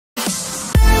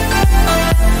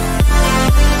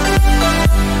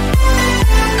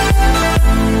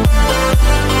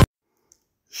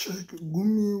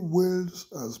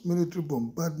as military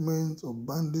bombardment of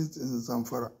bandits in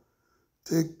Zamfara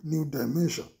take new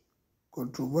dimension.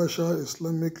 Controversial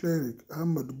Islamic cleric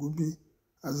Ahmad Gumi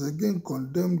has again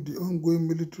condemned the ongoing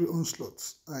military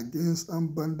onslaughts against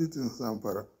armed bandits in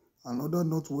Zamfara and other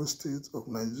northwest states of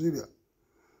Nigeria.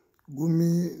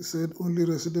 Gumi said only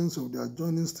residents of the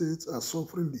adjoining states are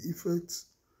suffering the effects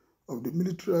of the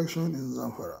military action in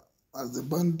Zamfara, as the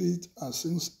bandits are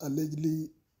since allegedly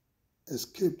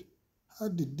escaped. How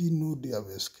did he know they have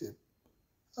escaped?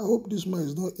 I hope this man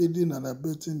is not aiding and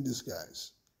abetting these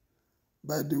guys.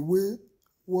 By the way,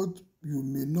 what you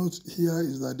may not hear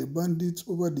is that the bandits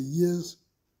over the years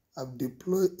have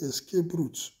deployed escape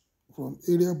routes from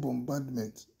area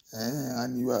bombardment,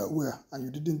 and you are aware, and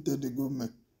you didn't tell the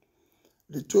government.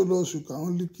 They told us you can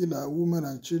only kill our women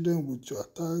and children with your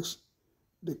attacks,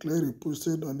 the cleric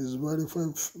posted on his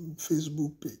verified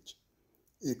Facebook page.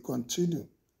 He continued,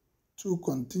 2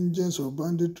 contingents of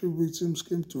banditry victims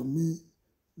came to me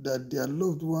that their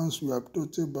loved ones were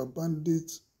abducted by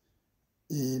bandits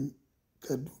in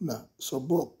Kaduna,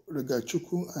 suburb,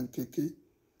 Regachukwu and Keke.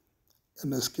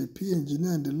 An escapee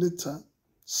engineer in the latter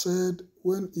said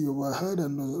when he overheard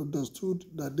and understood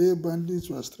that their bandits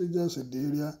were strangers in the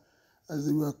area, as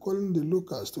they were calling the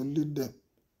locals to lead them,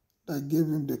 that gave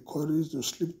him the courage to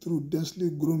slip through densely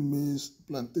grown maize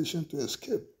plantation to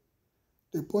escape.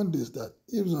 The point is that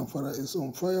if Zamfara is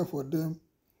on fire for them,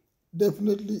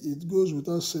 definitely it goes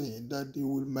without saying that they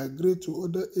will migrate to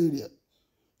other areas.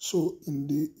 So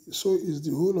is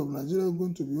the whole of Nigeria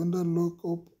going to be under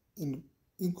lockup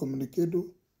incommunicado?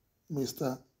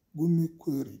 Mr. Gumi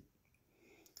queried.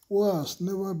 War has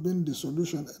never been the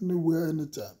solution anywhere,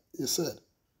 anytime, he said,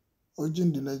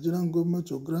 urging the Nigerian government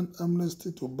to grant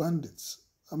amnesty to bandits.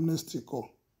 Amnesty call.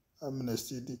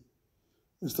 Amnesty.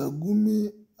 Mr.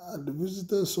 Gumi had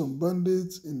visited some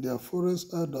bandits in their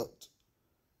forest hideout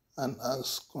and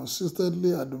has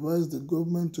consistently advised the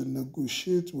government to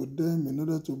negotiate with them in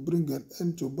order to bring an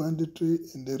end to banditry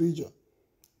in the region.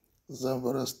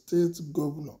 Zamfara State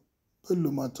Governor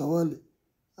Bello Matawali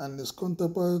and his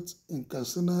counterparts in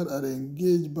Katsina are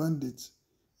engaged bandits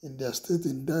in their state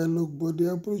in dialogue, but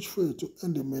the approach failed to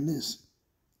end the menace.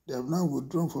 They have now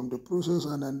withdrawn from the process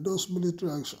and endorsed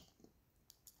military action.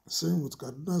 Same with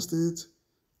Kaduna State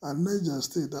and Niger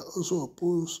State are also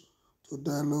opposed to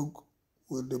dialogue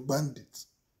with the bandits.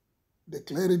 The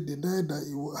cleric denied that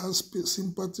he has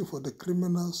sympathy for the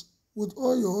criminals. With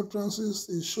all your utterances,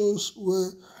 it shows where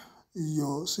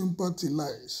your sympathy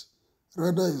lies.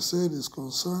 Rather, he said his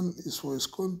concern is for his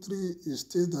country, his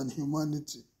state, and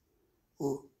humanity.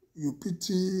 Oh, you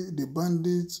pity the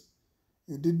bandits.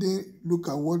 You didn't look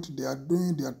at what they are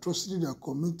doing, the atrocity they are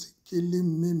committing,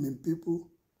 killing, maiming people,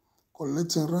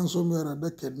 collecting ransomware,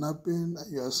 and kidnapping,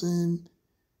 and you are saying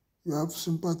you have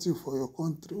sympathy for your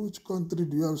country. Which country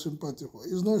do you have sympathy for?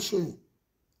 It's not showing.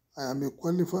 I am a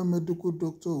qualified medical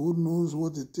doctor who knows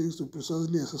what it takes to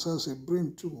precisely exercise a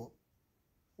brain tumor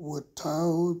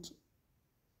without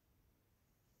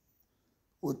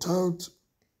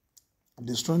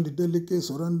destroying the delicate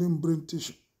surrounding brain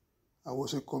tissue. I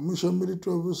was a commissioned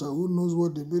military officer who knows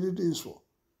what the military is for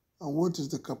and what is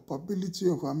the capability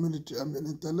of our military. I'm an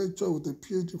intellectual with a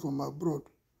PhD from abroad.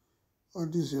 All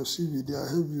this is your CV, they are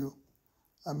heavy.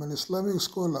 I'm an Islamic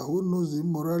scholar who knows the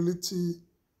immorality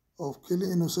of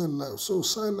killing innocent lives. So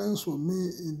silence for me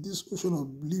in this ocean of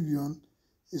oblivion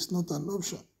is not an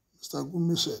option, Mr.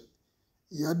 Gumi said.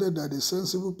 He added that a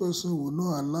sensible person would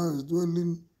not allow his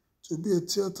dwelling to be a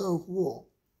theater of war,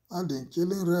 adding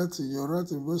killing rats in your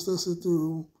rat investor sitting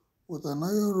room with an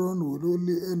iron rod will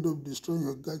only end up destroying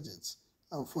your gadgets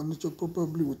and furniture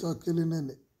probably without killing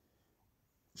any.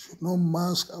 We should not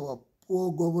mask our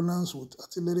poor governance with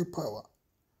artillery power.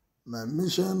 My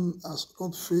mission has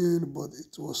not failed, but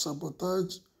it was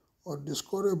sabotaged or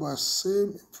discouraged by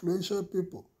same influential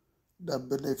people that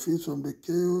benefit from the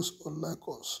chaos unlike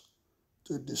us,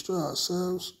 to destroy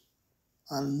ourselves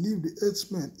and leave the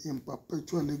herdsmen in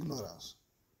perpetual ignorance.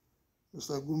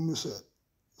 Mr. Gumi said,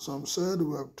 some said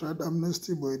we have tried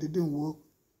amnesty, but it didn't work.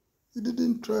 You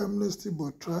didn't try amnesty,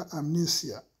 but try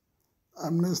amnesia.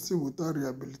 Amnesty without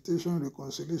rehabilitation,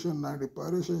 reconciliation, and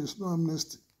reparation is no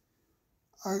amnesty.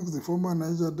 Ask the former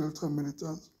Niger Delta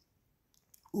militants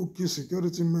who killed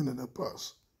security men in the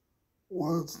past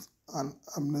what an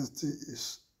amnesty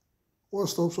is. What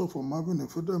stops us from having a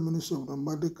federal ministry of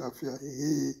nomadic affairs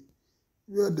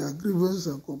where their grievances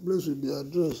and complaints will be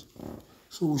addressed?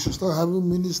 So we should start having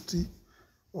ministry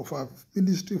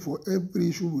for every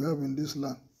issue we have in this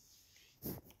land.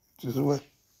 This is why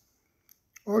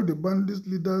all the bandit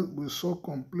leaders we saw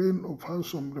complain of how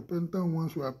some repentant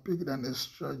ones were picked and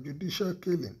extrajudicial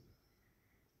killing.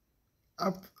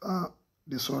 after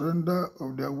the surrender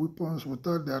of their weapons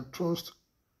without their trust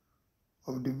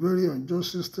of the very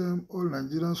unjust system all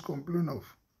Nigerians complain of,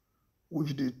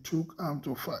 which they took arm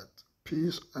to fight,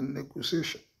 peace and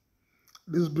negotiation.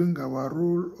 This brings our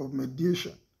role of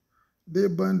mediation. They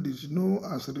bandits know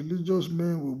as religious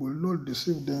men we will not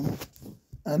deceive them,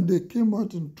 and they came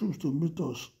out in troops to meet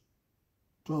us.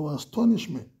 To our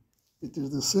astonishment, it is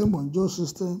the same unjust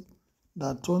system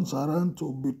that turns around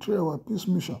to betray our peace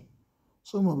mission.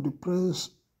 Some of the press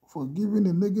for giving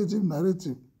a negative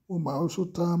narrative whom I also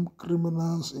term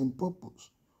criminals in purpose.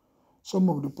 Some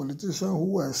of the politicians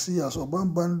who I see as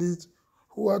urban bandits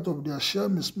who out of their sheer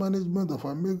mismanagement of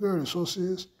our meager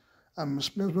resources and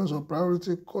misplacement of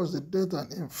priority cause the death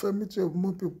and infirmity of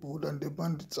more people than the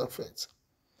bandits affect.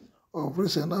 Of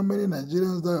recent, how many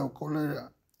Nigerians die of cholera,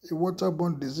 a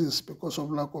waterborne disease because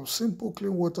of lack of simple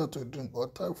clean water to drink, or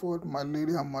typhoid,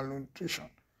 malaria, and malnutrition?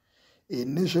 A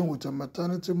nation with a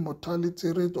maternity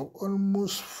mortality rate of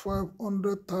almost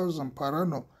 500,000 per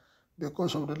annum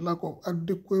because of the lack of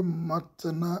adequate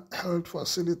maternal health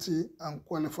facility and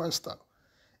qualified staff.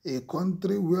 A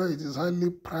country where it is highly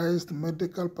prized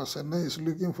medical personnel is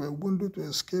looking for a window to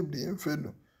escape the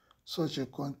inferno. Such a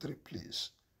country, please.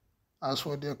 As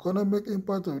for the economic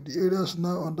impact of the areas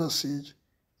now under siege,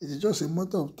 it is just a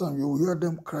matter of time you will hear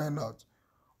them crying out.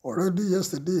 Already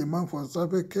yesterday, a man from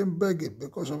Zamfara came begging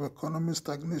because of economic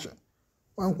stagnation.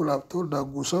 One could have thought that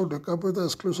Gusau, the capital,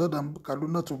 is closer than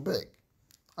Kaduna to beg.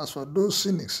 As for those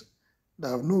cynics that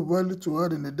have no value to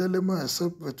add in a dilemma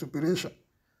except vituperation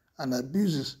and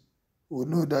abuses, we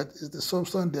know that it's the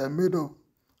substance they are made of,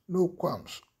 no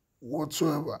qualms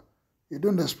whatsoever. You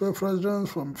don't expect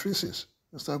fragrance from feces,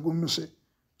 Mr. Gumi said.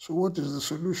 So what is the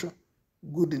solution?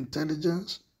 Good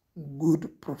intelligence, good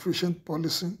proficient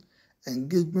policing,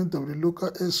 engagement of the local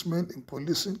herdsmen in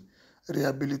policing,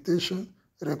 rehabilitation,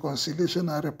 reconciliation,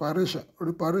 and reparation.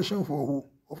 Reparation for who?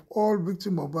 Of all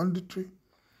victims of banditry.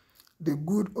 The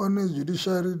good, honest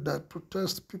judiciary that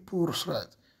protects people's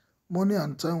rights. Money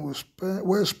and time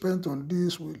well spent on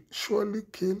this will surely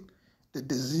kill the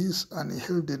disease and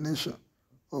heal the nation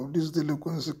of this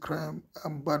delinquency, crime,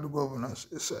 and bad governance,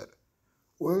 he said.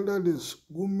 Well, that is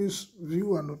Gumi's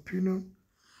view and opinion.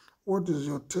 What is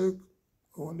your take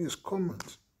on his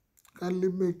comment? Kindly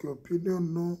make your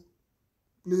opinion known.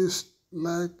 Please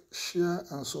like, share,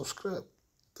 and subscribe.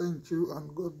 Thank you,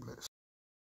 and God bless.